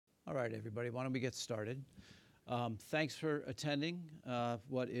All right, everybody, why don't we get started? Thanks for attending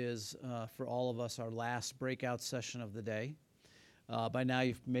what is, for all of us, our last breakout session of the day. By now,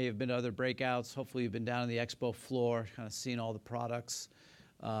 you may have been to other breakouts. Hopefully, you've been down on the expo floor, kind of seen all the products,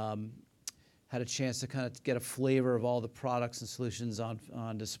 had a chance to kind of get a flavor of all the products and solutions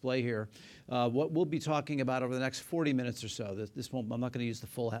on display here. What we'll be talking about over the next 40 minutes or so, I'm not going to use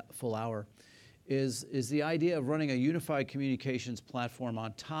the full hour, is the idea of running a unified communications platform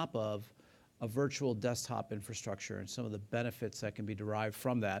on top of a virtual desktop infrastructure and some of the benefits that can be derived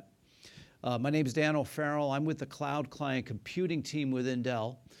from that. My name is Dan O'Farrell. I'm with the Cloud Client Computing team within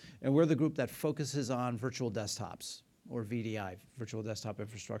Dell, and we're the group that focuses on virtual desktops, or VDI, virtual desktop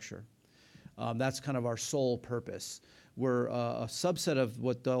infrastructure. That's kind of our sole purpose. We're a subset of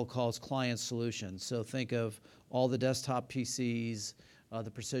what Dell calls client solutions. So think of all the desktop PCs, the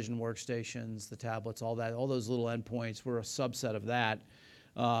precision workstations, the tablets, all those little endpoints. We're a subset of that.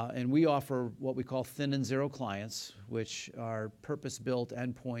 And we offer what we call thin and zero clients, which are purpose-built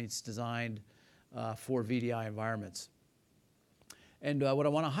endpoints designed for VDI environments. And what I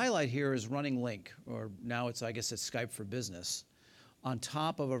want to highlight here is running Lync, or now I guess it's Skype for Business, on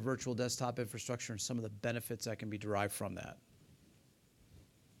top of a virtual desktop infrastructure and some of the benefits that can be derived from that.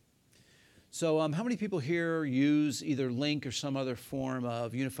 So how many people here use either Lync or some other form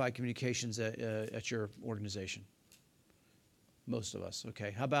of unified communications at your organization? Most of us,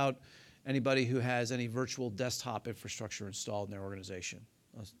 okay. How about anybody who has any virtual desktop infrastructure installed in their organization?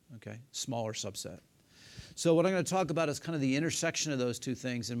 Okay, smaller subset. So what I'm going to talk about is kind of the intersection of those two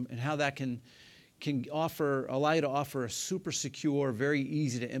things and how that can allow you to offer a super secure, very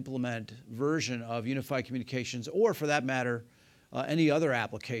easy to implement version of unified communications, or for that matter, any other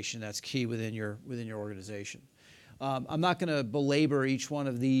application that's key within your organization. I'm not going to belabor each one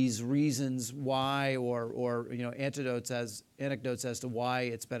of these reasons why or anecdotes as to why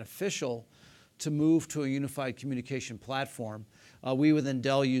it's beneficial to move to a unified communication platform. We within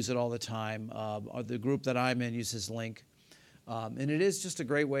Dell use it all the time. The group that I'm in uses Lync. And it is just a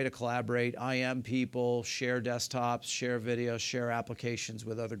great way to collaborate, IM people, share desktops, share videos, share applications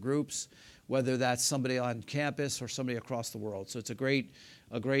with other groups, whether that's somebody on campus or somebody across the world. So it's a great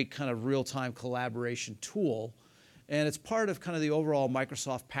kind of real-time collaboration tool. And it's part of kind of the overall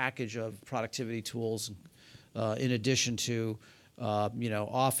Microsoft package of productivity tools, in addition to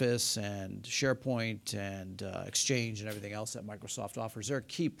Office and SharePoint and Exchange and everything else that Microsoft offers. They're a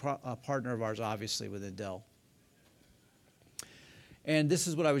key partner of ours, obviously, within Dell. And this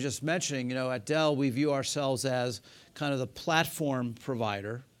is what I was just mentioning. At Dell, we view ourselves as kind of the platform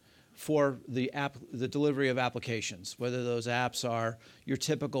provider for the delivery of applications, whether those apps are your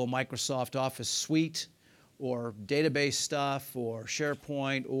typical Microsoft Office suite, or database stuff, or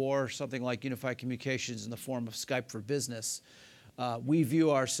SharePoint, or something like unified communications in the form of Skype for Business. We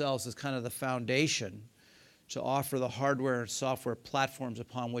view ourselves as kind of the foundation to offer the hardware and software platforms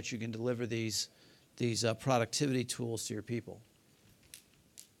upon which you can deliver these productivity tools to your people.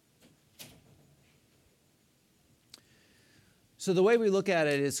 So the way we look at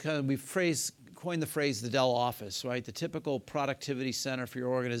it is kind of we've coined the phrase the Dell office, right? The typical productivity center for your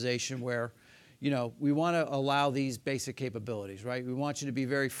organization where we want to allow these basic capabilities, right? We want you to be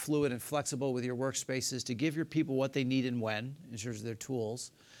very fluid and flexible with your workspaces to give your people what they need and when in terms of their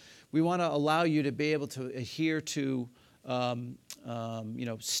tools. We want to allow you to be able to adhere to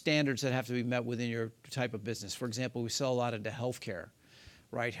standards that have to be met within your type of business. For example, we sell a lot into healthcare,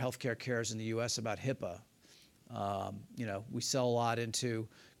 right? Healthcare cares in the U.S. about HIPAA. We sell a lot into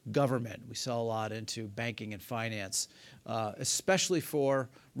government. We sell a lot into banking and finance, especially for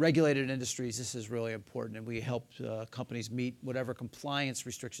regulated industries. This is really important, and we help companies meet whatever compliance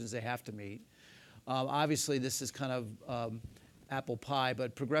restrictions they have to meet. Obviously, this is kind of apple pie,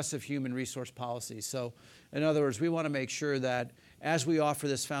 but progressive human resource policies. So, in other words, we want to make sure that as we offer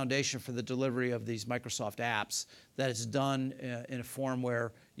this foundation for the delivery of these Microsoft apps, that it's done in a form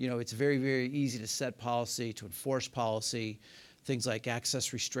where it's very, very easy to set policy, to enforce policy, things like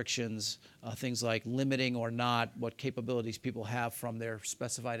access restrictions, things like limiting or not what capabilities people have from their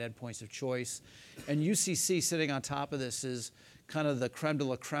specified endpoints of choice. And UCC sitting on top of this is kind of the creme de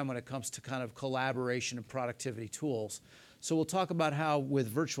la creme when it comes to kind of collaboration and productivity tools. So we'll talk about how with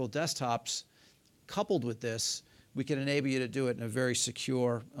virtual desktops, coupled with this, we can enable you to do it in a very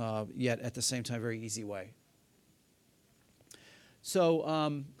secure, yet at the same time very easy way. So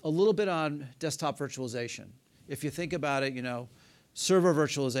a little bit on desktop virtualization. If you think about it, server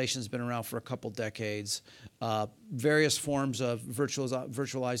virtualization has been around for a couple decades. Various forms of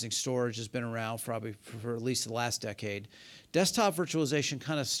virtualizing storage has been around probably for at least the last decade. Desktop virtualization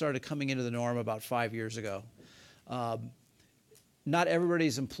kind of started coming into the norm about 5 years ago. not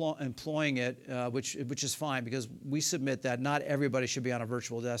everybody's employing it, which is fine, because we submit that not everybody should be on a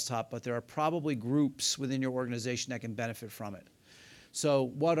virtual desktop, but there are probably groups within your organization that can benefit from it.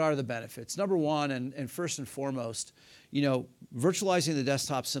 So what are the benefits? Number one, and first and foremost, virtualizing the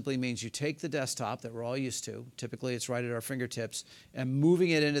desktop simply means you take the desktop that we're all used to, typically it's right at our fingertips, and moving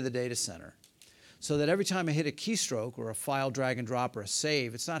it into the data center. So that every time I hit a keystroke or a file drag and drop or a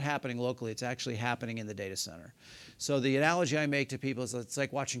save, it's not happening locally, it's actually happening in the data center. So the analogy I make to people is it's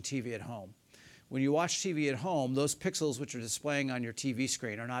like watching TV at home. When you watch TV at home, those pixels which are displaying on your TV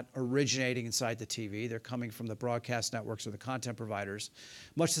screen are not originating inside the TV. They're coming from the broadcast networks or the content providers.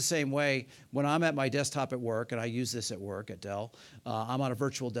 Much the same way, when I'm at my desktop at work, and I use this at work at Dell, I'm on a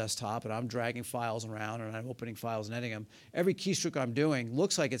virtual desktop and I'm dragging files around and I'm opening files and editing them. Every keystroke I'm doing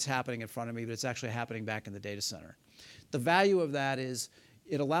looks like it's happening in front of me, but it's actually happening back in the data center. The value of that is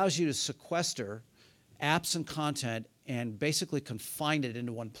it allows you to sequester apps and content and basically confine it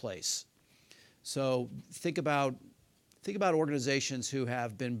into one place. So think about organizations who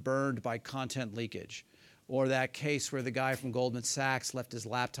have been burned by content leakage, or that case where the guy from Goldman Sachs left his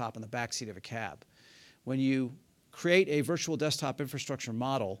laptop in the backseat of a cab. When you create a virtual desktop infrastructure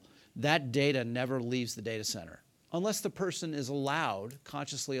model, that data never leaves the data center, unless the person is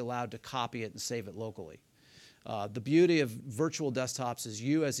consciously allowed to copy it and save it locally. The beauty of virtual desktops is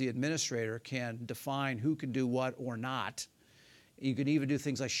you as the administrator can define who can do what or not. You can even do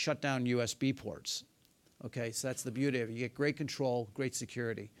things like shut down USB ports. Okay, so that's the beauty of it. You get great control, great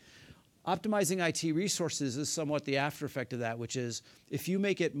security. Optimizing IT resources is somewhat the after effect of that, which is if you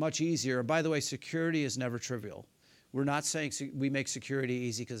make it much easier, and by the way, security is never trivial. We're not saying we make security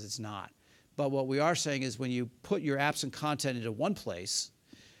easy, because it's not. But what we are saying is when you put your apps and content into one place,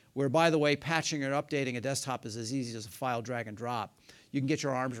 where, by the way, patching or updating a desktop is as easy as a file drag and drop, you can get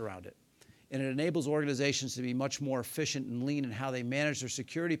your arms around it. And it enables organizations to be much more efficient and lean in how they manage their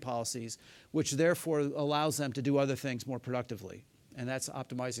security policies, which therefore allows them to do other things more productively. And that's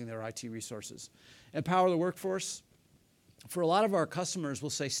optimizing their IT resources. Empower the workforce. For a lot of our customers, we'll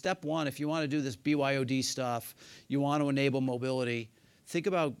say, step one, if you want to do this BYOD stuff, you want to enable mobility, think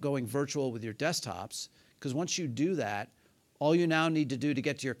about going virtual with your desktops, because once you do that, all you now need to do to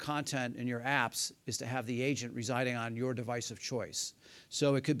get to your content and your apps is to have the agent residing on your device of choice.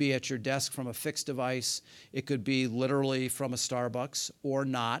 So it could be at your desk from a fixed device. It could be literally from a Starbucks or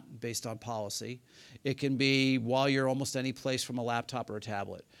not, based on policy. It can be while you're almost any place from a laptop or a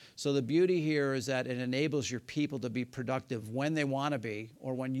tablet. So the beauty here is that it enables your people to be productive when they want to be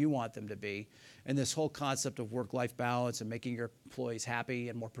or when you want them to be. And this whole concept of work-life balance and making your employees happy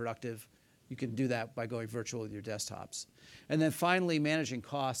and more productive, you can do that by going virtual with your desktops. And then finally, managing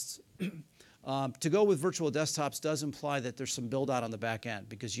costs. To go with virtual desktops does imply that there's some build out on the back end,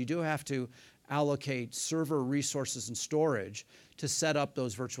 because you do have to allocate server resources and storage to set up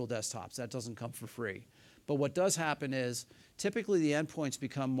those virtual desktops. That doesn't come for free. But what does happen is typically the endpoints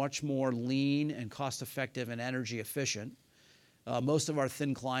become much more lean and cost effective and energy efficient. Most of our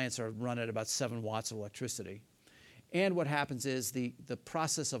thin clients are run at about 7 watts of electricity. And what happens is the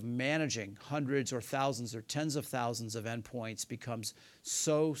process of managing hundreds or thousands or tens of thousands of endpoints becomes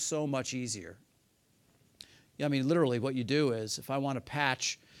so much easier. I mean, literally what you do is, if I want to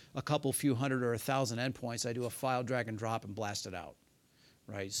patch a couple few hundred or 1,000 endpoints, I do a file drag and drop and blast it out,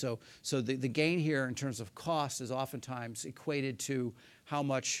 right? So the gain here in terms of cost is oftentimes equated to how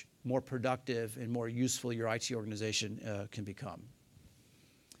much more productive and more useful your IT organization can become.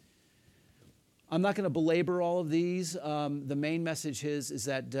 I'm not going to belabor all of these. The main message is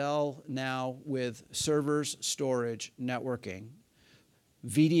that Dell now, with servers, storage, networking,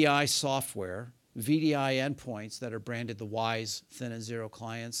 VDI software, VDI endpoints that are branded the WISE Thin and Zero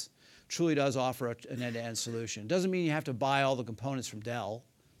clients, truly does offer an end-to-end solution. Doesn't mean you have to buy all the components from Dell.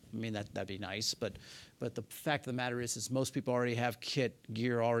 I mean, that'd be nice, but the fact of the matter is most people already have kit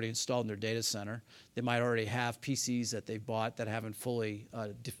gear already installed in their data center. They might already have PCs that they've bought that haven't fully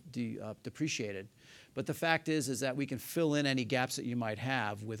depreciated. But the fact is that we can fill in any gaps that you might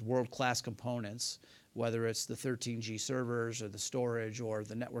have with world-class components, whether it's the 13G servers or the storage or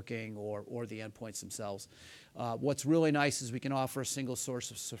the networking or the endpoints themselves. What's really nice is we can offer a single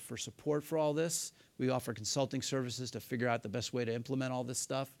source for support for all this. We offer consulting services to figure out the best way to implement all this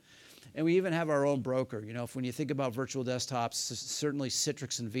stuff. And we even have our own broker. You know, when you think about virtual desktops, certainly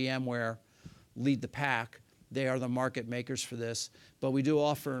Citrix and VMware lead the pack. They are the market makers for this. But we do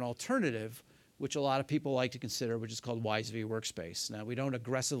offer an alternative, which a lot of people like to consider, which is called WISE vWorkspace. Now, we don't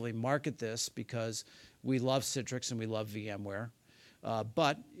aggressively market this because we love Citrix and we love VMware.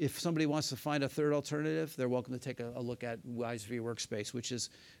 But if somebody wants to find a third alternative, they're welcome to take a look at WISE vWorkspace, which is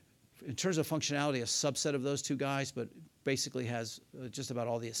in terms of functionality, a subset of those two guys, but basically has just about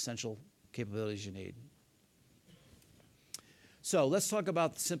all the essential capabilities you need. So let's talk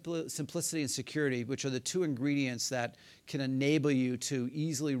about simplicity and security, which are the two ingredients that can enable you to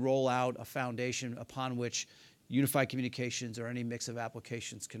easily roll out a foundation upon which unified communications or any mix of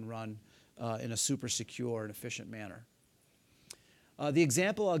applications can run in a super secure and efficient manner. The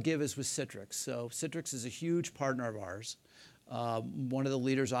example I'll give is with Citrix. So Citrix is a huge partner of ours, one of the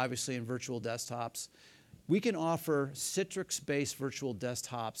leaders obviously in virtual desktops. We can offer Citrix-based virtual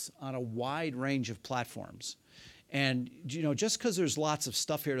desktops on a wide range of platforms. And just because there's lots of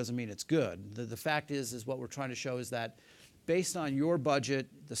stuff here doesn't mean it's good. The fact is what we're trying to show is that based on your budget,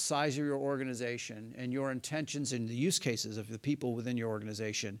 the size of your organization, and your intentions and the use cases of the people within your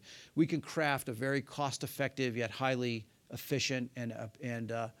organization, we can craft a very cost-effective yet highly efficient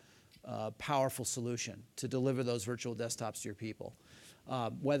and powerful solution to deliver those virtual desktops to your people.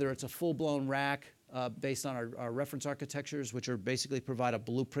 Whether it's a full-blown rack based on our reference architectures, which are basically provide a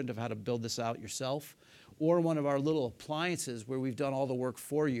blueprint of how to build this out yourself, or one of our little appliances where we've done all the work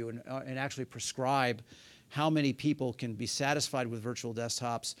for you and actually prescribe how many people can be satisfied with virtual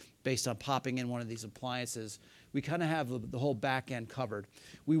desktops based on popping in one of these appliances. We kind of have the whole back end covered.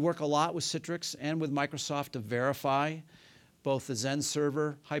 We work a lot with Citrix and with Microsoft to verify both the Xen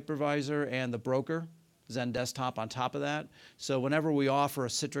server hypervisor and the broker XenDesktop on top of that. So whenever we offer a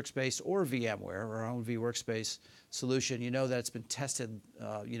Citrix-based or VMware or our own vWorkspace solution, you know that it's been tested,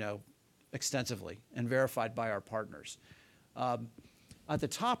 extensively and verified by our partners. At the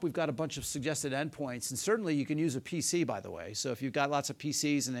top, we've got a bunch of suggested endpoints, and certainly you can use a PC, by the way. So if you've got lots of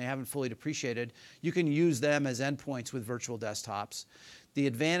PCs and they haven't fully depreciated, you can use them as endpoints with virtual desktops. The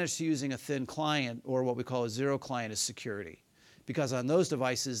advantage to using a thin client, or what we call a zero client, is security. Because on those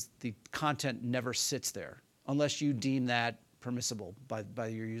devices, the content never sits there unless you deem that permissible by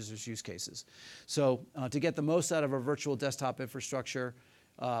your users' use cases. So to get the most out of a virtual desktop infrastructure,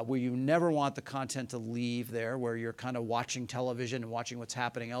 where you never want the content to leave there, where you're kind of watching television and watching what's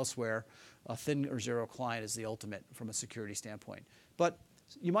happening elsewhere, a thin or zero client is the ultimate from a security standpoint. But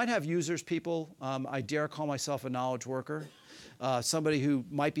you might have users, people, I dare call myself a knowledge worker, somebody who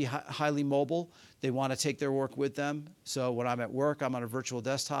might be highly mobile. They want to take their work with them. So when I'm at work, I'm on a virtual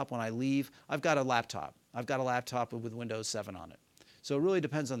desktop. When I leave, I've got a laptop. I've got a laptop with Windows 7 on it. So it really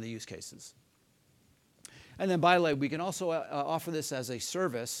depends on the use cases. And then, by the way, we can also offer this as a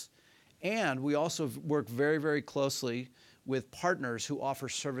service, and we also work very, very closely with partners who offer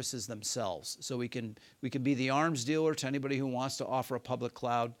services themselves. So we can be the arms dealer to anybody who wants to offer a public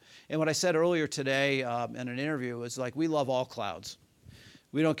cloud. And what I said earlier today in an interview was like, we love all clouds.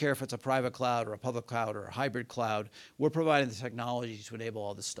 We don't care if it's a private cloud or a public cloud or a hybrid cloud. We're providing the technology to enable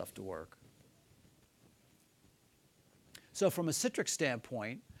all this stuff to work. So from a Citrix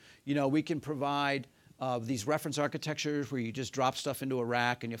standpoint, we can provide these reference architectures where you just drop stuff into a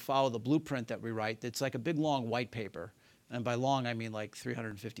rack and you follow the blueprint that we write. It's like a big, long white paper. And by long, I mean like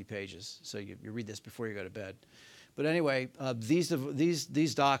 350 pages. So you read this before you go to bed. But anyway, these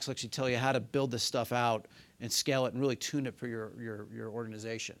docs actually tell you how to build this stuff out and scale it and really tune it for your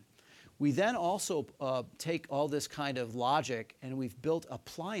organization. We then also take all this kind of logic and we've built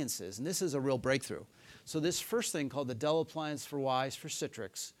appliances. And this is a real breakthrough. So this first thing called the Dell Appliance for Wise for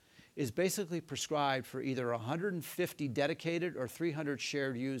Citrix is basically prescribed for either 150 dedicated or 300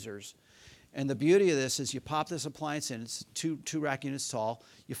 shared users. And the beauty of this is you pop this appliance in, it's two rack units tall,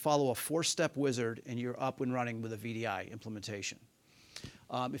 you follow a 4-step wizard, and you're up and running with a VDI implementation.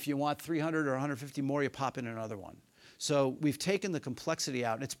 If you want 300 or 150 more, you pop in another one. So we've taken the complexity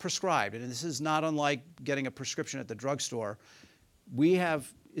out, and it's prescribed. And this is not unlike getting a prescription at the drugstore.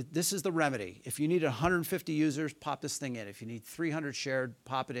 This is the remedy. If you need 150 users, pop this thing in. If you need 300 shared,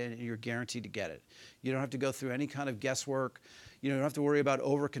 pop it in, and you're guaranteed to get it. You don't have to go through any kind of guesswork. You don't have to worry about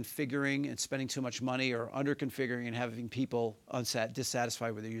over-configuring and spending too much money or under-configuring and having people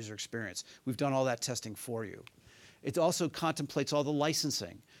dissatisfied with the user experience. We've done all that testing for you. It also contemplates all the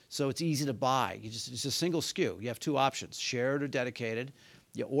licensing, so it's easy to buy. It's a single SKU. You have two options, shared or dedicated.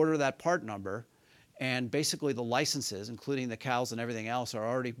 You order that part number, and basically the licenses, including the CALs and everything else, are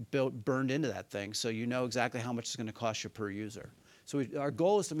already burned into that thing, so you know exactly how much it's going to cost you per user. So our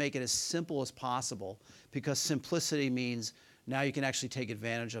goal is to make it as simple as possible, because simplicity means now you can actually take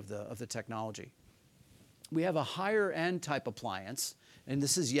advantage of the technology. We have a higher end type appliance, and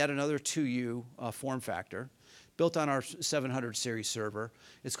this is yet another 2U form factor, built on our 700 series server.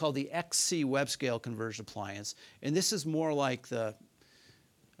 It's called the XC Web Scale Converged Appliance, and this is more like the,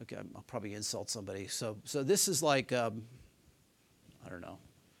 okay, I'll probably insult somebody. So this is like, I don't know,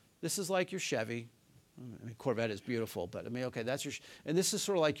 this is like your Chevy, I mean, Corvette is beautiful, but I mean, okay, that's your, and this is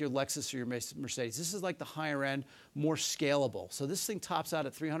sort of like your Lexus or your Mercedes. This is like the higher end, more scalable. So this thing tops out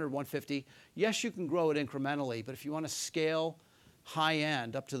at 300, 150. Yes, you can grow it incrementally, but if you want to scale high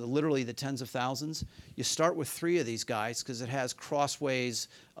end up to literally the tens of thousands, you start with 3 of these guys because it has crossways,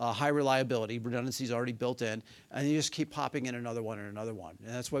 high reliability, redundancy is already built in, and you just keep popping in another one and another one.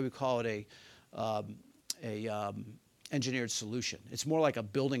 And that's why we call it a engineered solution. It's more like a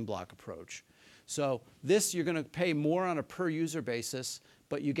building block approach. So this, you're going to pay more on a per user basis,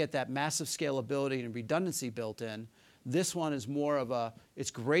 but you get that massive scalability and redundancy built in. This one is more of a,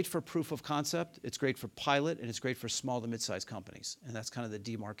 it's great for proof of concept, it's great for pilot, and it's great for small to mid-sized companies. And that's kind of the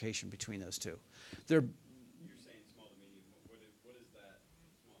demarcation between those two. You're saying small to medium. What is that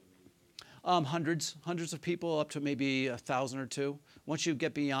small to medium? Hundreds of people, up to maybe 1,000 or 2. Once you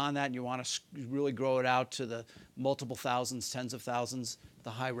get beyond that and you want to really grow it out to the multiple thousands, tens of thousands,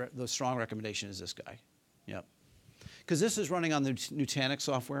 the strong recommendation is this guy. Yep. Because this is running on the Nutanix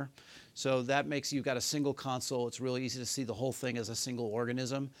software, so that makes you've got a single console. It's really easy to see the whole thing as a single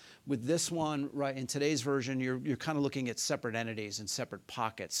organism. With this one, right in today's version, you're kind of looking at separate entities and separate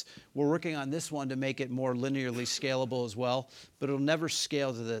pockets. We're working on this one to make it more linearly scalable as well, but it'll never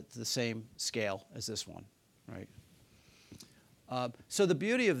scale to the same scale as this one, right? So the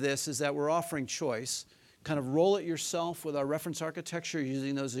beauty of this is that we're offering choice. Kind of roll it yourself with our reference architecture,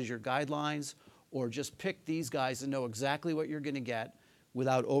 using those as your guidelines, or just pick these guys and know exactly what you're going to get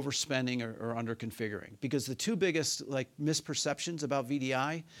without overspending or under-configuring. Because the 2 biggest misperceptions about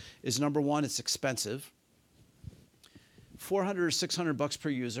VDI is, number one, it's expensive. $400 or $600 per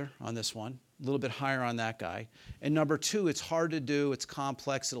user on this one, a little bit higher on that guy. And number 2, it's hard to do, it's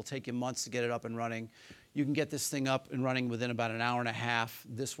complex, it'll take you months to get it up and running. You can get this thing up and running within about an hour and a half,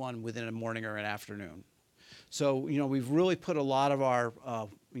 this one within a morning or an afternoon. So, we've really put a lot of our,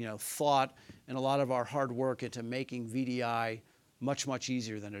 thought and a lot of our hard work into making VDI much, much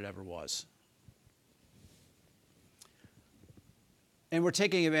easier than it ever was. And we're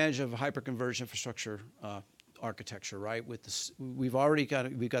taking advantage of hyperconverged infrastructure architecture, right? With this, we've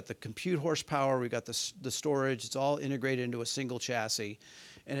got the compute horsepower, we've got the storage. It's all integrated into a single chassis,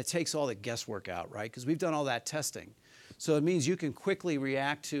 and it takes all the guesswork out, right? Because we've done all that testing, so it means you can quickly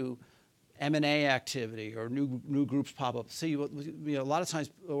react to M&A activity or new groups pop up. See, a lot of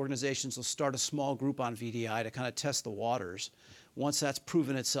times organizations will start a small group on VDI to kind of test the waters. Once that's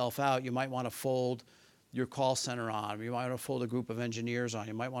proven itself out, you might want to fold your call center on. You might want to fold a group of engineers on.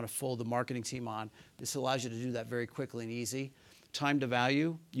 You might want to fold the marketing team on. This allows you to do that very quickly and easy. Time to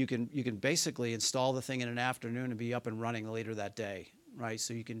value, you can basically install the thing in an afternoon and be up and running later that day, right?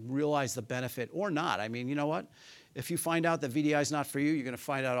 So you can realize the benefit or not. I mean, you know what? If you find out that VDI is not for you, you're going to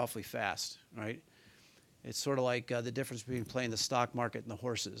find out awfully fast, right? It's sort of like the difference between playing the stock market and the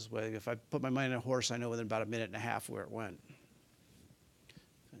horses. Well, if I put my money in a horse, I know within about a minute and a half where it went.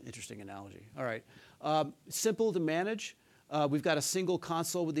 Interesting analogy. All right. Simple to manage. We've got a single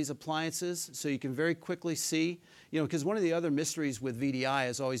console with these appliances, so you can very quickly see, because one of the other mysteries with VDI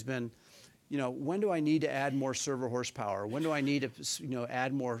has always been, when do I need to add more server horsepower? When do I need to,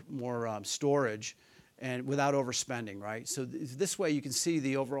 add more storage? And without overspending, right? So this way you can see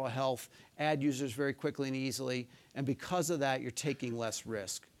the overall health, add users very quickly and easily, and because of that, you're taking less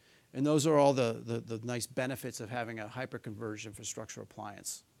risk. And those are all the nice benefits of having a hyper-converged infrastructure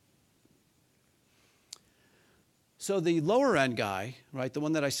appliance. So the lower end guy, right, the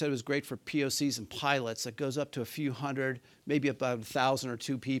one that I said was great for POCs and pilots, that goes up to a few hundred, maybe about 1,000 or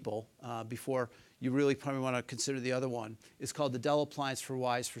 2 people before you really probably want to consider the other one. It's called the Dell Appliance for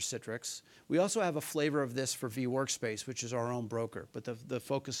Wise for Citrix. We also have a flavor of this for vWorkspace, which is our own broker, but the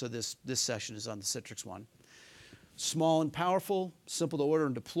focus of this session is on the Citrix one. Small and powerful, simple to order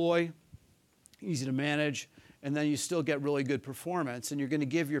and deploy, easy to manage, and then you still get really good performance, and you're going to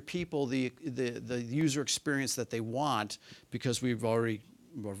give your people the user experience that they want because we've already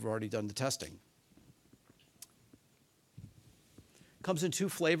done the testing. Comes in 2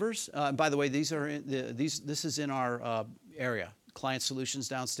 flavors. And by the way, this is in our area, Client Solutions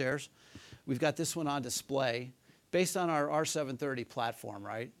downstairs. We've got this one on display based on our R730 platform,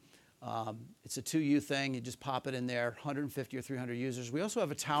 right? It's a 2U thing. You just pop it in there, 150 or 300 users. We also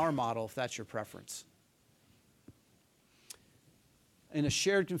have a tower model if that's your preference. In a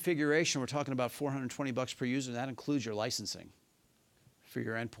shared configuration, we're talking about $420 per user, and that includes your licensing for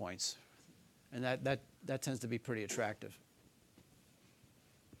your endpoints. And that tends to be pretty attractive.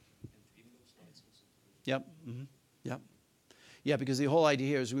 Yep. Mm-hmm. Yep. Yeah, because the whole idea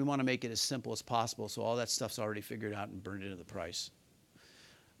here is we want to make it as simple as possible, so all that stuff's already figured out and burned into the price.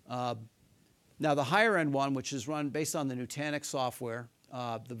 Now, the higher end one, which is run based on the Nutanix software,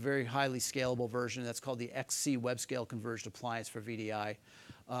 the very highly scalable version. That's called the XC Web Scale Converged Appliance for VDI.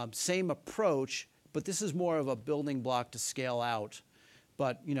 Same approach, but this is more of a building block to scale out.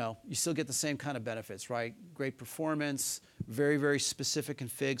 But you still get the same kind of benefits, right? Great performance, very, very specific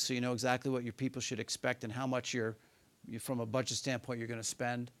config, so you know exactly what your people should expect and how much from a budget standpoint, you're going to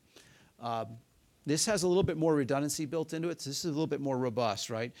spend. This has a little bit more redundancy built into it. So this is a little bit more robust,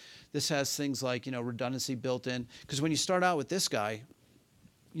 right? This has things like redundancy built in, because when you start out with this guy,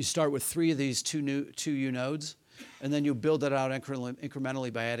 you start with 3 of these 2U nodes, and then you build that out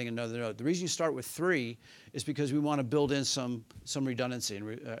incrementally by adding another node. The reason you start with 3 is because we want to build in some redundancy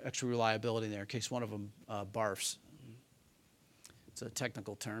and extra reliability in there in case one of them barfs. It's a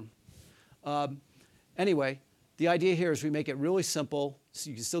technical term. Anyway, the idea here is we make it really simple, so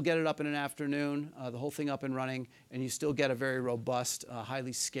you can still get it up in an afternoon, the whole thing up and running, and you still get a very robust,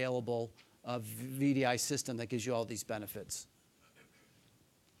 highly scalable VDI system that gives you all these benefits.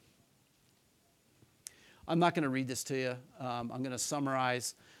 I'm not going to read this to you. I'm going to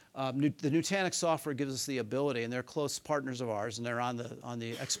summarize. The Nutanix software gives us the ability, and they're close partners of ours, and they're on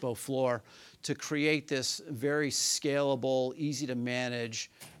the expo floor, to create this very scalable, easy to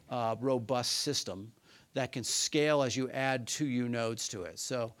manage, robust system that can scale as you add 2U nodes to it.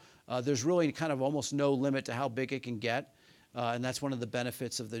 So there's really kind of almost no limit to how big it can get, and that's one of the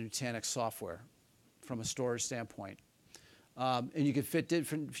benefits of the Nutanix software from a storage standpoint. And you can fit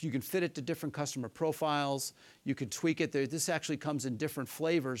it to different customer profiles. You can tweak it. This actually comes in different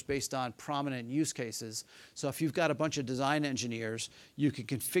flavors based on prominent use cases. So if you've got a bunch of design engineers, you can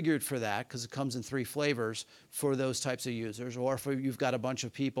configure it for that because it comes in 3 flavors for those types of users. Or if you've got a bunch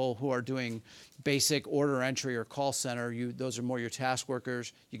of people who are doing basic order entry or call center, those are more your task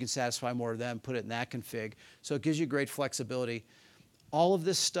workers. You can satisfy more of them, put it in that config. So it gives you great flexibility. All of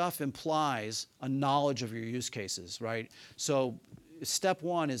this stuff implies a knowledge of your use cases, right? So step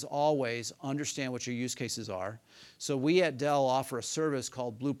 1 is always understand what your use cases are. So we at Dell offer a service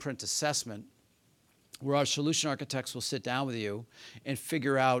called Blueprint Assessment, where our solution architects will sit down with you and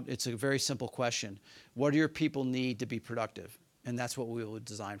figure out, it's a very simple question, what do your people need to be productive? And that's what we will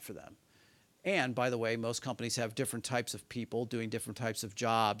design for them. And by the way, most companies have different types of people doing different types of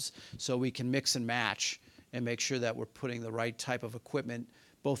jobs, so we can mix and match and make sure that we're putting the right type of equipment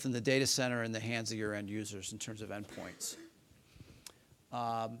both in the data center and the hands of your end users in terms of endpoints.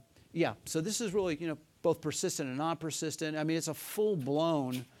 Yeah, so this is really both persistent and non-persistent. I mean, it's a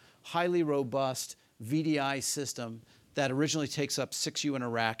full-blown, highly robust VDI system that originally takes up 6U in a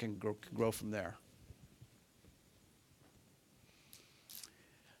rack and grow from there.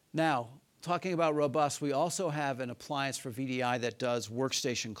 Now, talking about robust, we also have an appliance for VDI that does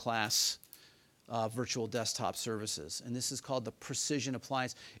workstation class virtual desktop services. And this is called the Precision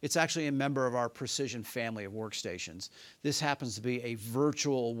Appliance. It's actually a member of our Precision family of workstations. This happens to be a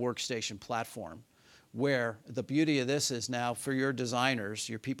virtual workstation platform where the beauty of this is now for your designers,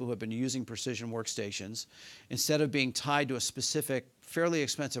 your people who have been using Precision workstations, instead of being tied to a specific, fairly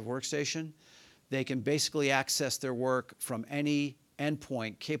expensive workstation, they can basically access their work from any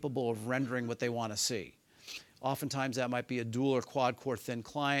endpoint capable of rendering what they want to see. Oftentimes that might be a dual or quad core thin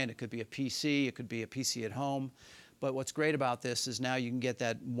client, it could be a PC, it could be a PC at home. But what's great about this is now you can get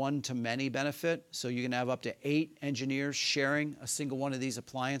that one-to-many benefit. So you can have up to 8 engineers sharing a single one of these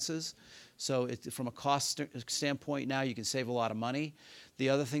appliances. So from a cost standpoint now, you can save a lot of money. The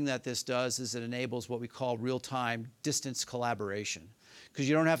other thing that this does is it enables what we call real-time distance collaboration. Because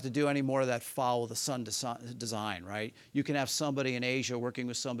you don't have to do any more of that follow the sun design, right? You can have somebody in Asia working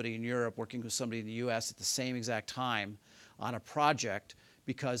with somebody in Europe, working with somebody in the US at the same exact time on a project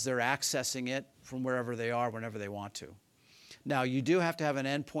because they're accessing it from wherever they are, whenever they want to. Now, you do have to have an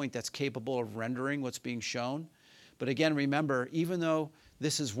endpoint that's capable of rendering what's being shown. But again, remember, even though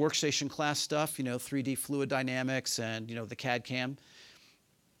this is workstation class stuff, 3D fluid dynamics and, the CAD CAM,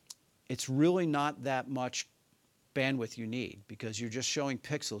 it's really not that much bandwidth you need because you're just showing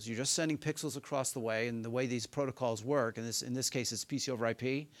pixels. You're just sending pixels across the way, and the way these protocols work, and in this case it's PC over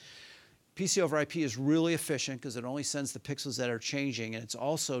IP. PC over IP is really efficient because it only sends the pixels that are changing, and it's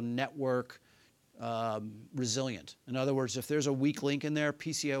also network resilient. In other words, if there's a weak link in there,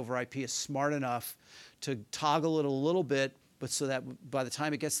 PC over IP is smart enough to toggle it a little bit, but so that by the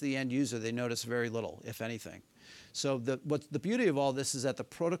time it gets to the end user, they notice very little, if anything. So the beauty of all this is that the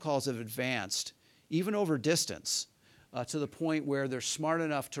protocols have advanced even over distance, to the point where they're smart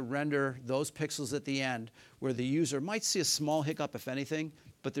enough to render those pixels at the end where the user might see a small hiccup, if anything,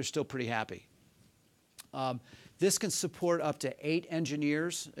 but they're still pretty happy. This can support up to 8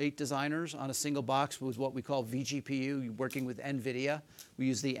 engineers, 8 designers on a single box with what we call vGPU, working with NVIDIA. We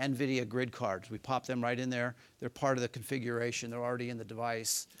use the NVIDIA grid cards. We pop them right in there. They're part of the configuration. They're already in the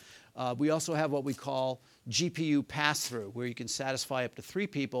device. We also have what we call GPU pass-through, where you can satisfy up to 3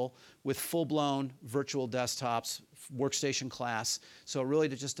 people with full-blown virtual desktops, workstation class. So it really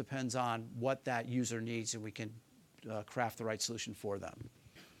just depends on what that user needs, and we can craft the right solution for them.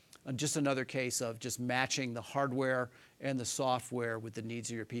 And just another case of just matching the hardware and the software with the needs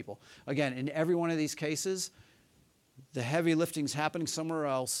of your people. Again, in every one of these cases, the heavy lifting's happening somewhere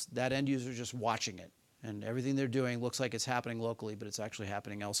else. That end user is just watching it. And everything they're doing looks like it's happening locally, but it's actually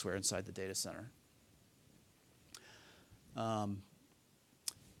happening elsewhere inside the data center.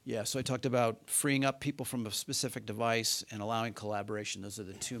 Yeah, so I talked about freeing up people from a specific device and allowing collaboration. Those are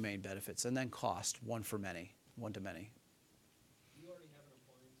the 2 main benefits. And then cost, one to many.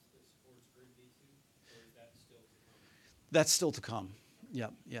 That's still to come. Yeah.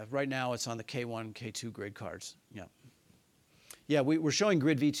 Right now it's on the K1, K2 grid cards. Yeah. We're showing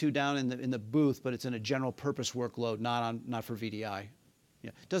Grid V2 down in the booth, but it's in a general purpose workload, not for VDI.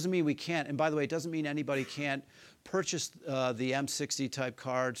 Yeah. Doesn't mean we can't. And by the way, it doesn't mean anybody can't purchase the M60 type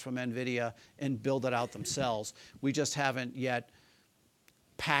cards from NVIDIA and build it out themselves. We just haven't yet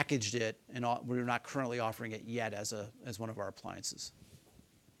packaged it, and we're not currently offering it yet as one of our appliances.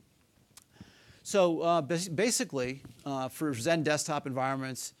 So basically, for XenDesktop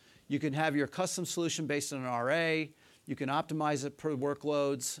environments, you can have your custom solution based on an RA. You can optimize it per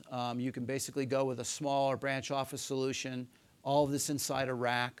workloads. You can basically go with a smaller branch office solution, all of this inside a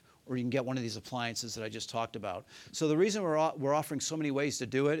rack, or you can get one of these appliances that I just talked about. So the reason we're offering so many ways to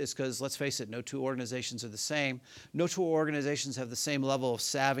do it is because, let's face it, no 2 organizations are the same. No 2 organizations have the same level of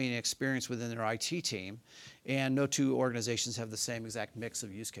savvy and experience within their IT team, and no 2 organizations have the same exact mix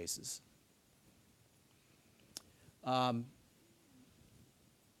of use cases.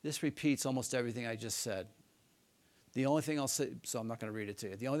 This repeats almost everything I just said. The only thing I'll say, so I'm not going to read it to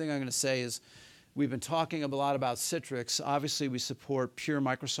you. The only thing I'm going to say is we've been talking a lot about Citrix. Obviously, we support pure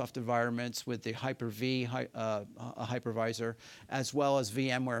Microsoft environments with the Hyper-V hypervisor, as well as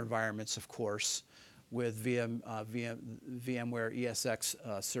VMware environments, of course, with VMware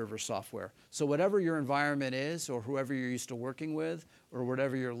ESX server software. So whatever your environment is, or whoever you're used to working with, or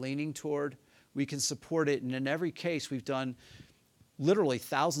whatever you're leaning toward, we can support it. And in every case, we've done literally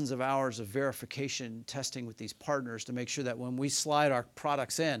thousands of hours of verification testing with these partners to make sure that when we slide our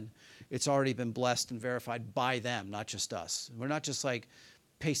products in, it's already been blessed and verified by them, not just us. We're not just like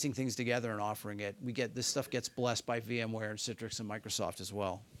pasting things together and offering it. This stuff gets blessed by VMware and Citrix and Microsoft as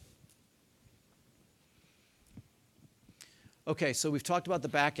well. Okay, so we've talked about the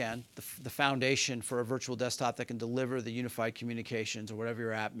back end, the foundation for a virtual desktop that can deliver the unified communications or whatever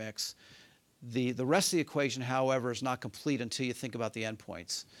your app mix. The rest of the equation, however, is not complete until you think about the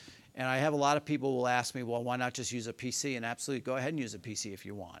endpoints. And I have a lot of people who will ask me, well, why not just use a PC? And absolutely, go ahead and use a PC if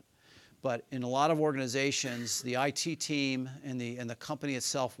you want. But in a lot of organizations, the IT team and the company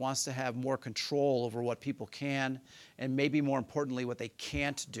itself wants to have more control over what people can, and maybe more importantly, what they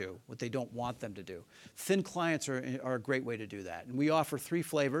can't do, what they don't want them to do. Thin clients are a great way to do that. And we offer 3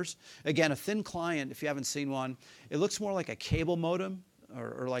 flavors. Again, a thin client, if you haven't seen one, it looks more like a cable modem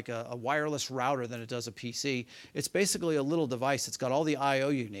or like a wireless router than it does a PC. It's basically a little device. It's got all the I/O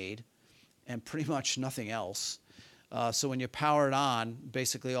you need and pretty much nothing else. So when you power it on,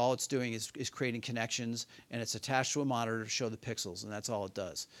 basically all it's doing is creating connections, and it's attached to a monitor to show the pixels, and that's all it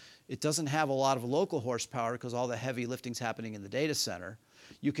does. It doesn't have a lot of local horsepower because all the heavy lifting's happening in the data center.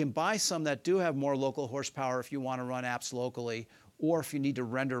 You can buy some that do have more local horsepower if you want to run apps locally, or if you need to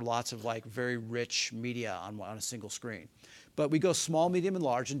render lots of like very rich media on a single screen. But we go small, medium, and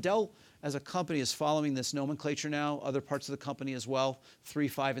large. And Dell, as a company, is following this nomenclature now. Other parts of the company as well, 3,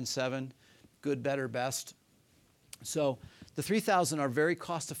 5, and 7, good, better, best. So the 3000 are very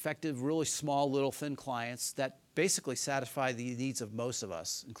cost-effective, really small, little, thin clients that basically satisfy the needs of most of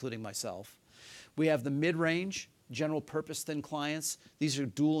us, including myself. We have the mid-range, general-purpose thin clients. These are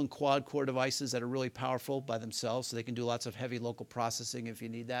dual and quad-core devices that are really powerful by themselves, so they can do lots of heavy local processing if you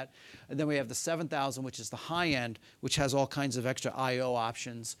need that. And then we have the 7000, which is the high end, which has all kinds of extra I/O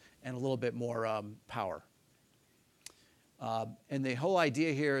options and a little bit more power. And the whole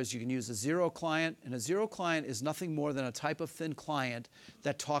idea here is you can use a zero client, and a zero client is nothing more than a type of thin client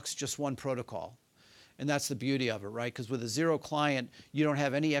that talks just one protocol. And that's the beauty of it, right? Because with a zero client, you don't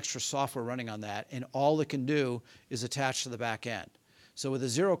have any extra software running on that, and all it can do is attach to the back end. So with a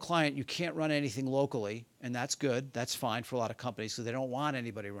zero client, you can't run anything locally, and that's good. That's fine for a lot of companies because they don't want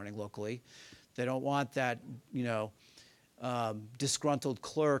anybody running locally. They don't want that, disgruntled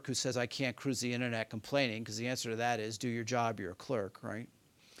clerk who says, I can't cruise the internet complaining, because the answer to that is do your job, you're a clerk, right?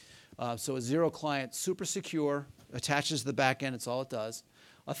 So a zero client, super secure, attaches to the back end, it's all it does.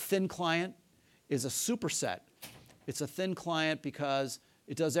 A thin client is a superset. It's a thin client because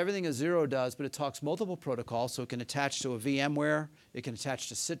it does everything a zero does, but it talks multiple protocols, so it can attach to a VMware, it can attach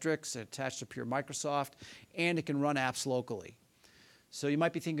to Citrix, it attach to pure Microsoft, and it can run apps locally. So you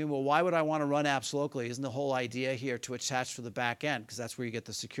might be thinking, well, why would I want to run apps locally? Isn't the whole idea here to attach to the back end, because that's where you get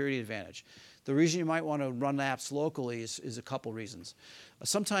the security advantage. The reason you might want to run apps locally is a couple reasons.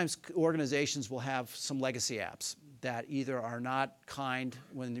 Sometimes organizations will have some legacy apps that either are not kind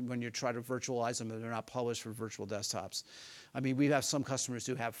when you try to virtualize them, or they're not published for virtual desktops. I mean, we have some customers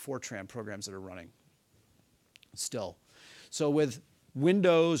who have Fortran programs that are running still. So with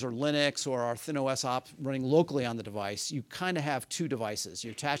Windows or Linux or our ThinOS op running locally on the device, you kind of have two devices.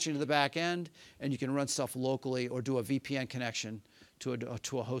 You're attaching to the back end, and you can run stuff locally or do a VPN connection to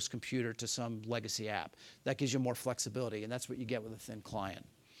a host computer to some legacy app. That gives you more flexibility, and that's what you get with a thin client.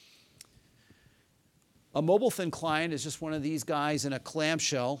 A mobile thin client is just one of these guys in a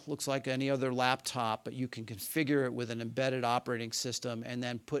clamshell. Looks like any other laptop, but you can configure it with an embedded operating system and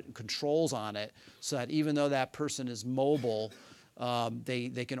then put controls on it so that even though that person is mobile,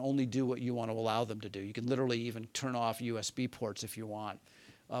 they can only do what you want to allow them to do. You can literally even turn off USB ports if you want.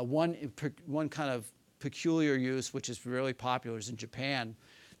 One kind of peculiar use, which is really popular, is in Japan.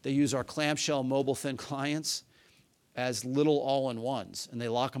 They use our clamshell mobile thin clients as little all-in-ones, and they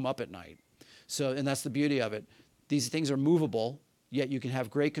lock them up at night. So, and that's the beauty of it. These things are movable, yet you can have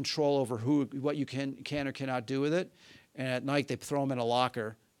great control over what you can or cannot do with it. And at night, they throw them in a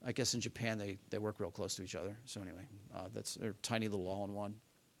locker. I guess in Japan, they work real close to each other. So anyway, that's a tiny little all-in-one.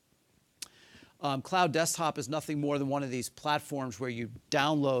 Cloud Desktop is nothing more than one of these platforms where you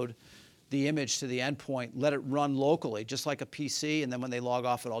download the image to the endpoint, let it run locally, just like a PC, and then when they log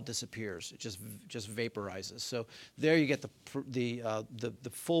off, it all disappears. It just vaporizes. So there you get the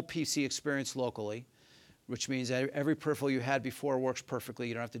full PC experience locally, which means every peripheral you had before works perfectly.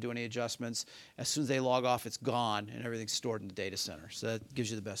 You don't have to do any adjustments. As soon as they log off, it's gone, and everything's stored in the data center. So that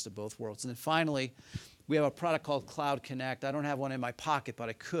gives you the best of both worlds. And then finally, we have a product called Cloud Connect. I don't have one in my pocket, but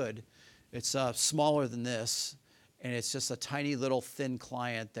I could. It's smaller than this, and it's just a tiny little thin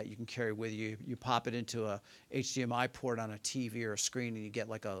client that you can carry with you. You pop it into a HDMI port on a TV or a screen, and you get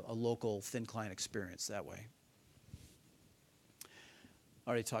like a local thin client experience that way.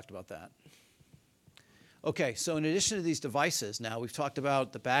 Already talked about that. Okay, so in addition to these devices, now we've talked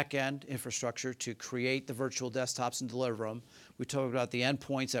about the back-end infrastructure to create the virtual desktops and deliver them. We talked about the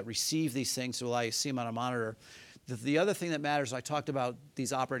endpoints that receive these things to allow you to see them on a monitor. The other thing that matters, I talked about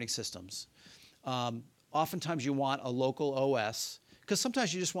these operating systems. Oftentimes you want a local OS, because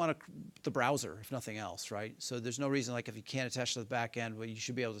sometimes you just want the browser, if nothing else, right? So there's no reason, like if you can't attach to the back end, well, you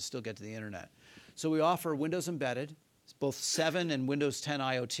should be able to still get to the internet. So we offer Windows Embedded, both 7 and Windows 10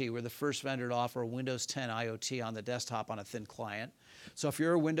 IoT. We're the first vendor to offer a Windows 10 IoT on the desktop on a thin client. So if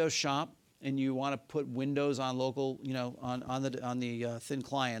you're a Windows shop and you want to put Windows on local, on the thin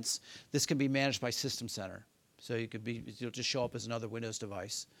clients, this can be managed by System Center. So it'll just show up as another Windows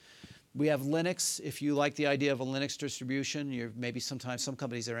device. We have Linux. If you like the idea of a Linux distribution, maybe sometimes some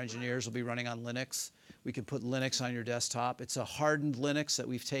companies, their engineers will be running on Linux. We can put Linux on your desktop. It's a hardened Linux that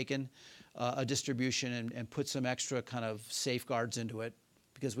we've taken a distribution and put some extra kind of safeguards into it,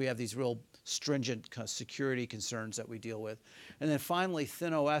 because we have these real stringent kind of security concerns that we deal with. And then finally,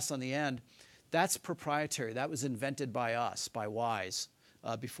 ThinOS on the end, that's proprietary. That was invented by us, by Wise,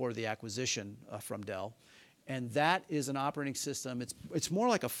 before the acquisition from Dell. And that is an operating system. It's more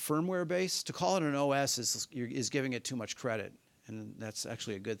like a firmware base. To call it an OS is giving it too much credit, and that's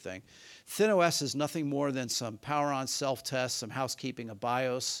actually a good thing. ThinOS is nothing more than some power-on self-test, some housekeeping, a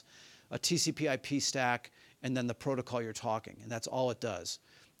BIOS, a TCP/IP stack, and then the protocol you're talking, and that's all it does.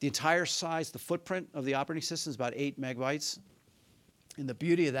 The entire size, the footprint of the operating system is about 8 megabytes, and the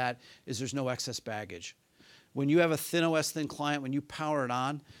beauty of that is there's no excess baggage. When you have a ThinOS thin client, when you power it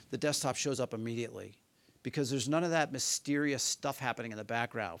on, the desktop shows up immediately, because there's none of that mysterious stuff happening in the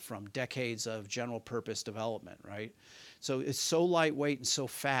background from decades of general purpose development, right? So it's so lightweight and so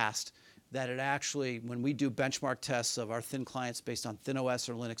fast that it actually, when we do benchmark tests of our thin clients based on ThinOS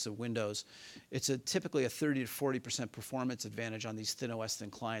or Linux or Windows, it's typically a 30 to 40% performance advantage on these ThinOS thin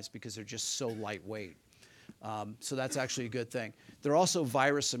clients because they're just so lightweight. So that's actually a good thing. They're also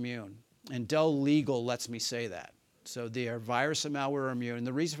virus immune, and Dell Legal lets me say that. So they are virus and malware immune, and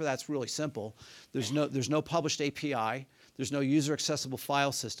the reason for that's really simple. There's no published API. There's no user accessible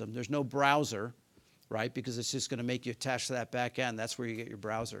file system. There's no browser. right? Because it's just going to make you attach to that back end. That's where you get your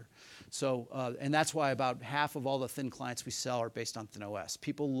browser. So, and that's why about half of all the thin clients we sell are based on ThinOS.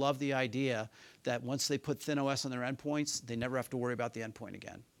 People love the idea that once they put ThinOS on their endpoints, they never have to worry about the endpoint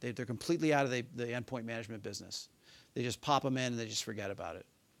again. They're completely out of the endpoint management business. They just pop them in and they just forget about it.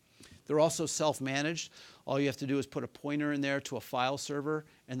 They're also self-managed. All you have to do is put a pointer in there to a file server,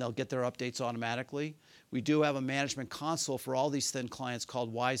 and they'll get their updates automatically. We do have a management console for all these thin clients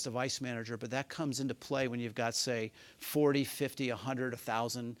called Wise Device Manager, but that comes into play when you've got, say, 40, 50, 100,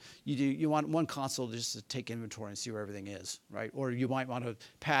 1,000. You want one console just to take inventory and see where everything is, right? Or you might want to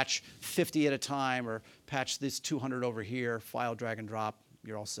patch 50 at a time or patch this 200 over here, file, drag, and drop.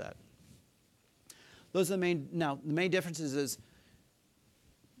 You're all set. Those are the main. Now, the main differences is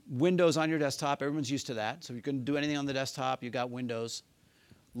Windows on your desktop. Everyone's used to that. So if you can do anything on the desktop, you got Windows.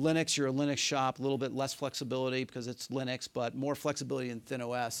 Linux, you're a Linux shop, a little bit less flexibility because it's Linux, but more flexibility in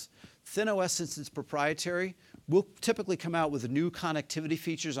ThinOS. ThinOS, since it's proprietary, will typically come out with new connectivity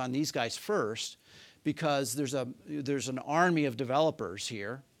features on these guys first because there's an army of developers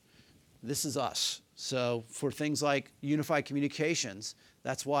here. This is us. So for things like unified communications,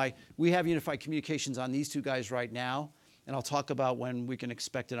 that's why we have unified communications on these two guys right now, and I'll talk about when we can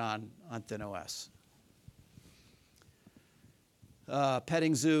expect it on ThinOS.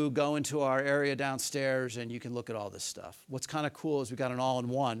 Petting zoo, go into our area downstairs, and you can look at all this stuff. What's kind of cool is we've got an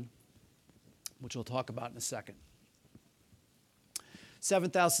all-in-one, which we'll talk about in a second.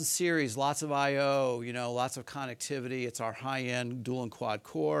 7000 series, lots of I/O, lots of connectivity. It's our high-end dual and quad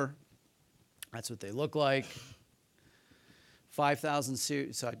core. That's what they look like. 5000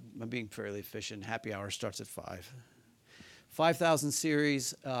 series, so I'm being fairly efficient. Happy hour starts at 5. 5000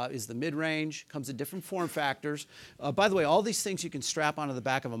 series is the mid-range, comes in different form factors. By the way, all these things you can strap onto the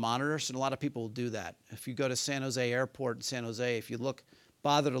back of a monitor, so a lot of people will do that. If you go to San Jose Airport in San Jose, if you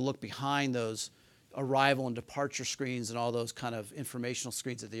bother to look behind those arrival and departure screens and all those kind of informational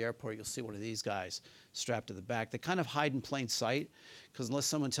screens at the airport, you'll see one of these guys strapped to the back. They kind of hide in plain sight, because unless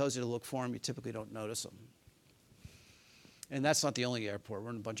someone tells you to look for them, you typically don't notice them. And that's not the only airport. We're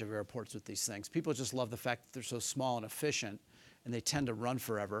in a bunch of airports with these things. People just love the fact that they're so small and efficient, and they tend to run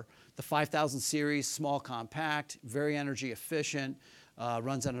forever. The 5000 series, small, compact, very energy efficient,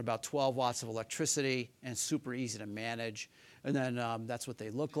 runs on about 12 watts of electricity, and super easy to manage. And then that's what they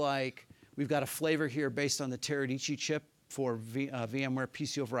look like. We've got a flavor here based on the Teradici chip for VMware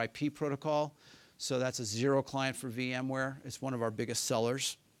PC over IP protocol. So that's a 0 client for VMware. It's one of our biggest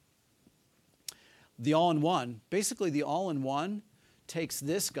sellers. The all-in-one, basically the all-in-one takes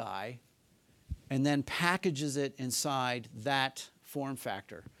this guy and then packages it inside that form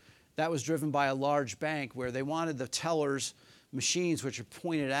factor. That was driven by a large bank where they wanted the tellers' machines, which are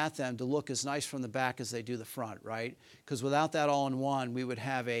pointed at them, to look as nice from the back as they do the front, right? Because without that all-in-one, we would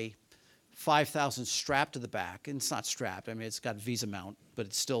have a 5000 strapped to the back. And it's not strapped. I mean, it's got Visa mount, but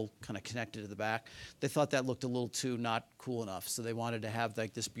it's still kind of connected to the back. They thought that looked a little too not cool enough, so they wanted to have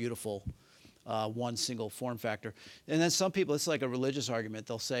like this beautiful one single form factor. And then some people, it's like a religious argument.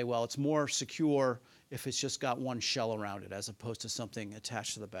 They'll say, well, it's more secure if it's just got one shell around it as opposed to something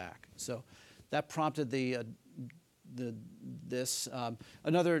attached to the back. So that prompted this.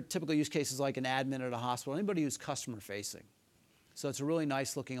 Another typical use case is like an admin at a hospital, anybody who's customer facing. So it's a really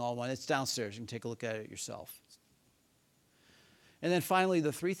nice looking all-in-one. It's downstairs. You can take a look at it yourself. And then finally,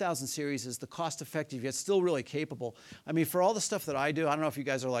 the 3000 series is the cost-effective yet still really capable. I mean, for all the stuff that I do, I don't know if you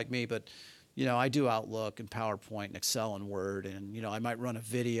guys are like me, but I do Outlook and PowerPoint and Excel and Word, and I might run a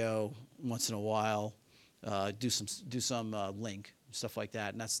video once in a while, do some Lync, stuff like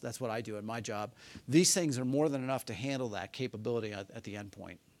that, and that's what I do in my job. These things are more than enough to handle that capability at the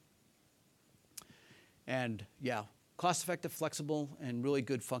endpoint. And yeah, cost-effective, flexible, and really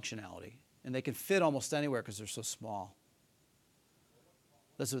good functionality. And they can fit almost anywhere because they're so small.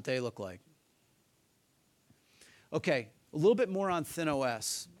 That's what they look like. Okay, a little bit more on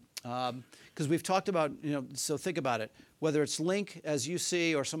ThinOS. Because we've talked about, so think about it. Whether it's Lync, as you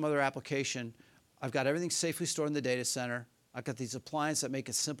see, or some other application, I've got everything safely stored in the data center. I've got these appliances that make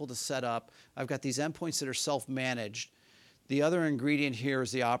it simple to set up. I've got these endpoints that are self-managed. The other ingredient here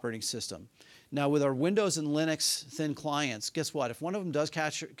is the operating system. Now, with our Windows and Linux thin clients, guess what? If one of them does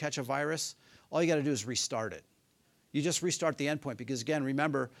catch a virus, all you got to do is restart it. You just restart the endpoint because, again,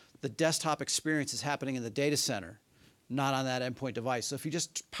 remember, the desktop experience is happening in the data center, not on that endpoint device. So if you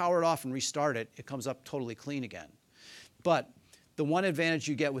just power it off and restart it, it comes up totally clean again. But the one advantage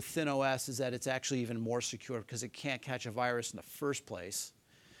you get with ThinOS is that it's actually even more secure because it can't catch a virus in the first place.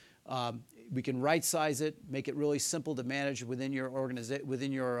 We can right-size it, make it really simple to manage within your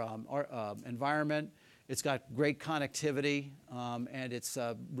environment. It's got great connectivity, and it's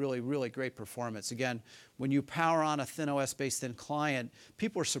really, really great performance. Again, when you power on a ThinOS-based thin client,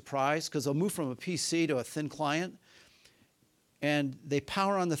 people are surprised because they'll move from a PC to a thin client, and they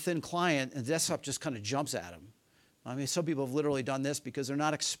power on the thin client, and the desktop just kind of jumps at them. I mean, some people have literally done this because they're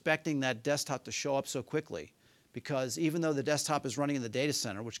not expecting that desktop to show up so quickly. Because even though the desktop is running in the data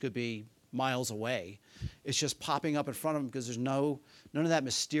center, which could be miles away, it's just popping up in front of them because there's none of that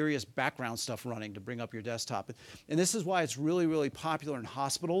mysterious background stuff running to bring up your desktop. And this is why it's really, really popular in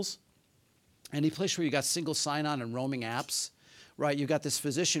hospitals. Any place where you got single sign-on and roaming apps, right? You've got this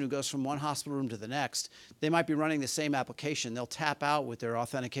physician who goes from one hospital room to the next. They might be running the same application. They'll tap out with their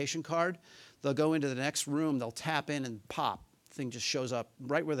authentication card. They'll go into the next room. They'll tap in and pop. Thing just shows up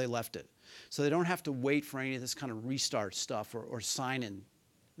right where they left it. So they don't have to wait for any of this kind of restart stuff or sign-in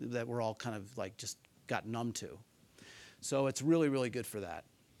that we're all kind of like just got numb to. So it's really, really good for that.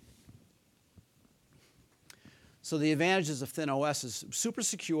 So the advantages of ThinOS is super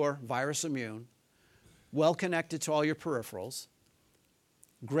secure, virus immune, well connected to all your peripherals,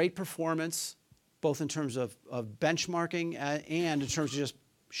 great performance, both in terms of benchmarking and in terms of just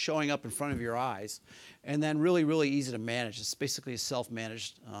showing up in front of your eyes, and then really, really easy to manage. It's basically a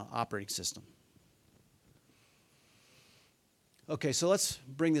self-managed operating system. Okay, so let's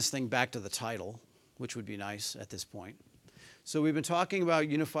bring this thing back to the title, which would be nice at this point. So we've been talking about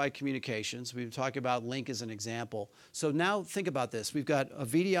unified communications. We've been talking about Lync as an example. So now think about this. We've got a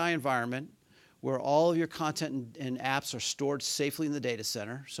VDI environment where all of your content and apps are stored safely in the data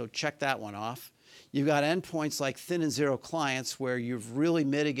center. So check that one off. You've got endpoints like thin and zero clients where you've really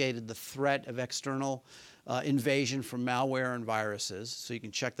mitigated the threat of external invasion from malware and viruses. So you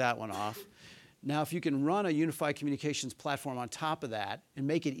can check that one off. Now, if you can run a unified communications platform on top of that and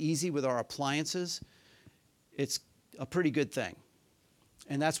make it easy with our appliances, it's a pretty good thing.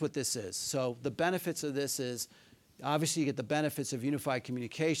 And that's what this is. So the benefits of this is, obviously you get the benefits of unified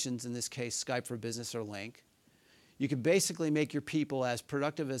communications, in this case Skype for Business or Lync. You can basically make your people as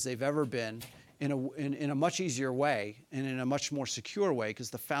productive as they've ever been in a much easier way and in a much more secure way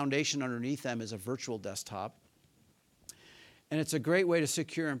because the foundation underneath them is a virtual desktop. And it's a great way to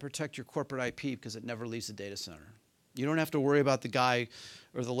secure and protect your corporate IP because it never leaves the data center. You don't have to worry about the guy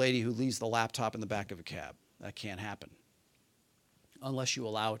or the lady who leaves the laptop in the back of a cab. That can't happen unless you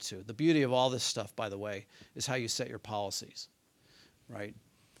allow it to. The beauty of all this stuff, by the way, is how you set your policies, right?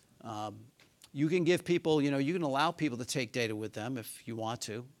 You can give people, you can allow people to take data with them if you want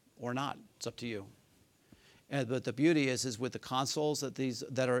to or not. It's up to you. But the beauty is with the consoles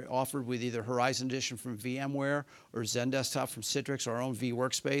that are offered with either Horizon Edition from VMware or XenDesktop from Citrix or our own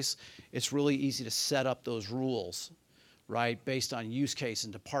vWorkspace, it's really easy to set up those rules, right, based on use case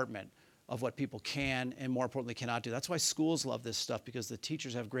and department of what people can and, more importantly, cannot do. That's why schools love this stuff because the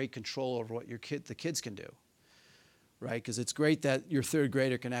teachers have great control over what the kids can do, right? Because it's great that your third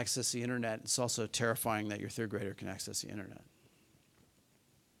grader can access the internet. It's also terrifying that your third grader can access the internet.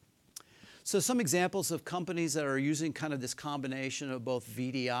 So some examples of companies that are using kind of this combination of both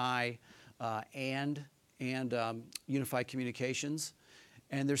VDI and unified communications.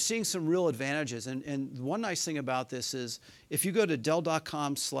 And they're seeing some real advantages. And one nice thing about this is if you go to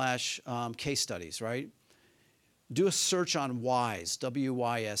dell.com/case studies, right, do a search on WISE,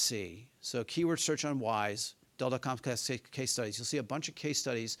 W-Y-S-E. So keyword search on WISE, dell.com/case studies. You'll see a bunch of case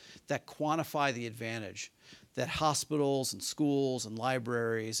studies that quantify the advantage that hospitals and schools and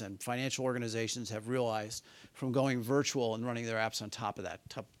libraries and financial organizations have realized from going virtual and running their apps on top of that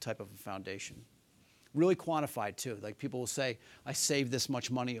type of a foundation. Really quantified too. Like people will say, I saved this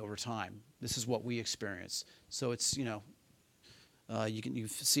much money over time. This is what we experience. So it's, you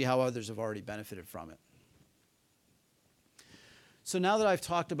see how others have already benefited from it. So now that I've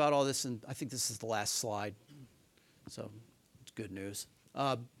talked about all this, and I think this is the last slide, so it's good news.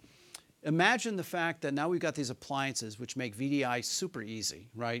 Imagine the fact that now we've got these appliances which make VDI super easy,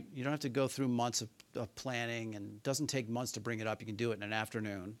 right? You don't have to go through months of planning, and it doesn't take months to bring it up. You can do it in an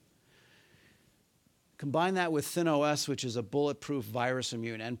afternoon. Combine that with ThinOS, which is a bulletproof virus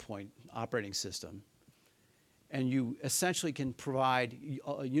immune endpoint operating system, and you essentially can provide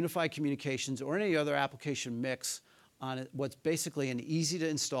unified communications or any other application mix on what's basically an easy to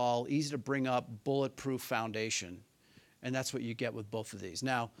install, easy to bring up, bulletproof foundation. And that's what you get with both of these.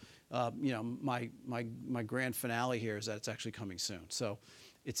 Now, my grand finale here is that it's actually coming soon. So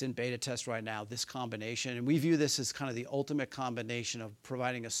it's in beta test right now, this combination. And we view this as kind of the ultimate combination of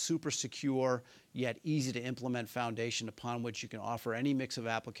providing a super secure yet easy to implement foundation upon which you can offer any mix of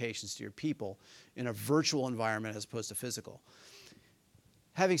applications to your people in a virtual environment as opposed to physical.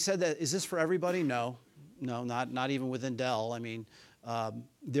 Having said that, is this for everybody? No, not even within Dell. I mean,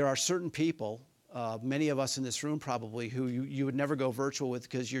 there are certain people many of us in this room probably, who you would never go virtual with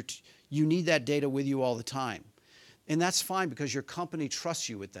because you need that data with you all the time. And that's fine because your company trusts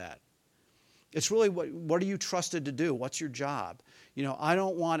you with that. It's really what are you trusted to do? What's your job? You know, I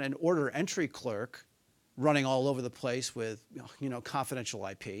don't want an order entry clerk running all over the place with, you know, confidential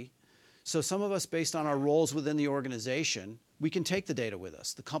IP. So some of us, based on our roles within the organization, we can take the data with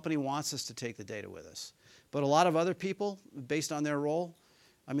us. The company wants us to take the data with us. But a lot of other people, based on their role,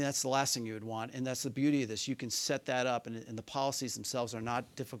 I mean, that's the last thing you would want. And that's the beauty of this. You can set that up, and the policies themselves are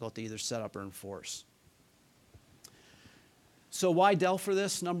not difficult to either set up or enforce. So why Dell for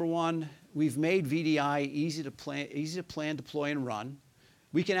this? Number one, we've made VDI easy to plan, deploy, and run.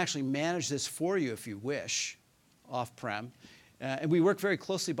 We can actually manage this for you if you wish, off-prem. And we work very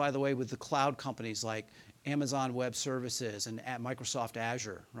closely, by the way, with the cloud companies like Amazon Web Services and Microsoft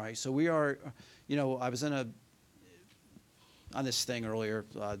Azure, right? So we are, you know, I was on this thing earlier,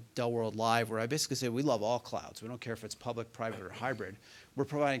 Dell World Live, where I basically say we love all clouds. We don't care if it's public, private, or hybrid. We're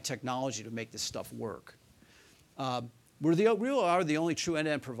providing technology to make this stuff work. We are the only true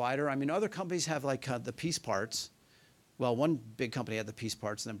end-to-end provider. I mean, other companies have like the piece parts. Well, one big company had the piece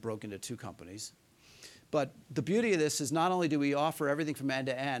parts and then broke into two companies. But the beauty of this is not only do we offer everything from end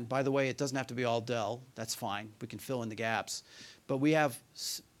to end, by the way, it doesn't have to be all Dell. That's fine. We can fill in the gaps. But we have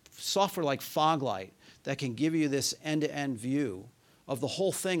software like Foglight that can give you this end-to-end view of the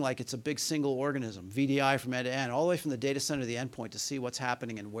whole thing like it's a big single organism, VDI from end to end, all the way from the data center to the endpoint to see what's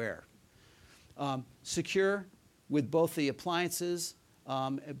happening and where. Secure with both the appliances,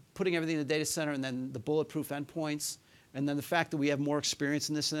 putting everything in the data center, and then the bulletproof endpoints. And then the fact that we have more experience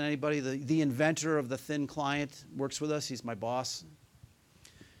in this than anybody. The inventor of the thin client works with us. He's my boss.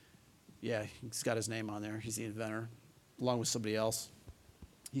 Yeah, he's got his name on there. He's the inventor, along with somebody else.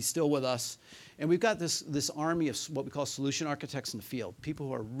 He's still with us. And we've got this army of what we call solution architects in the field, people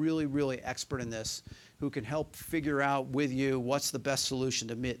who are really, really expert in this, who can help figure out with you what's the best solution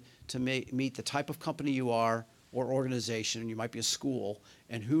to meet the type of company you are or organization. You might be a school,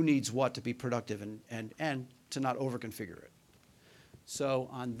 and who needs what to be productive and to not over-configure it. So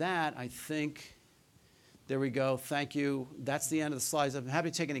on that, I think, there we go. Thank you. That's the end of the slides. I'm happy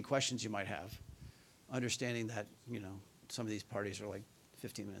to take any questions you might have, understanding that, you know, some of these parties are like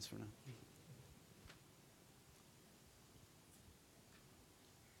 15 minutes from now.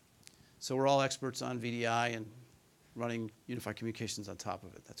 So we're all experts on VDI and running unified communications on top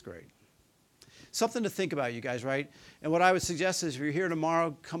of it. That's great. Something to think about, you guys, right? And what I would suggest is if you're here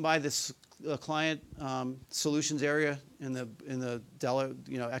tomorrow, come by this client solutions area in the Dell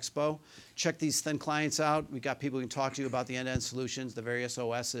Expo. Check these thin clients out. We've got people who can talk to you about the end-to-end solutions, the various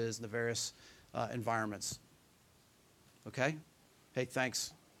OSs, and the various environments. Okay? Hey,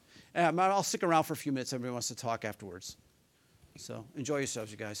 thanks. I'll stick around for a few minutes. Everybody wants to talk afterwards. So enjoy yourselves,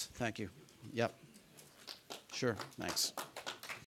 you guys. Thank you. Yep. Sure. Thanks.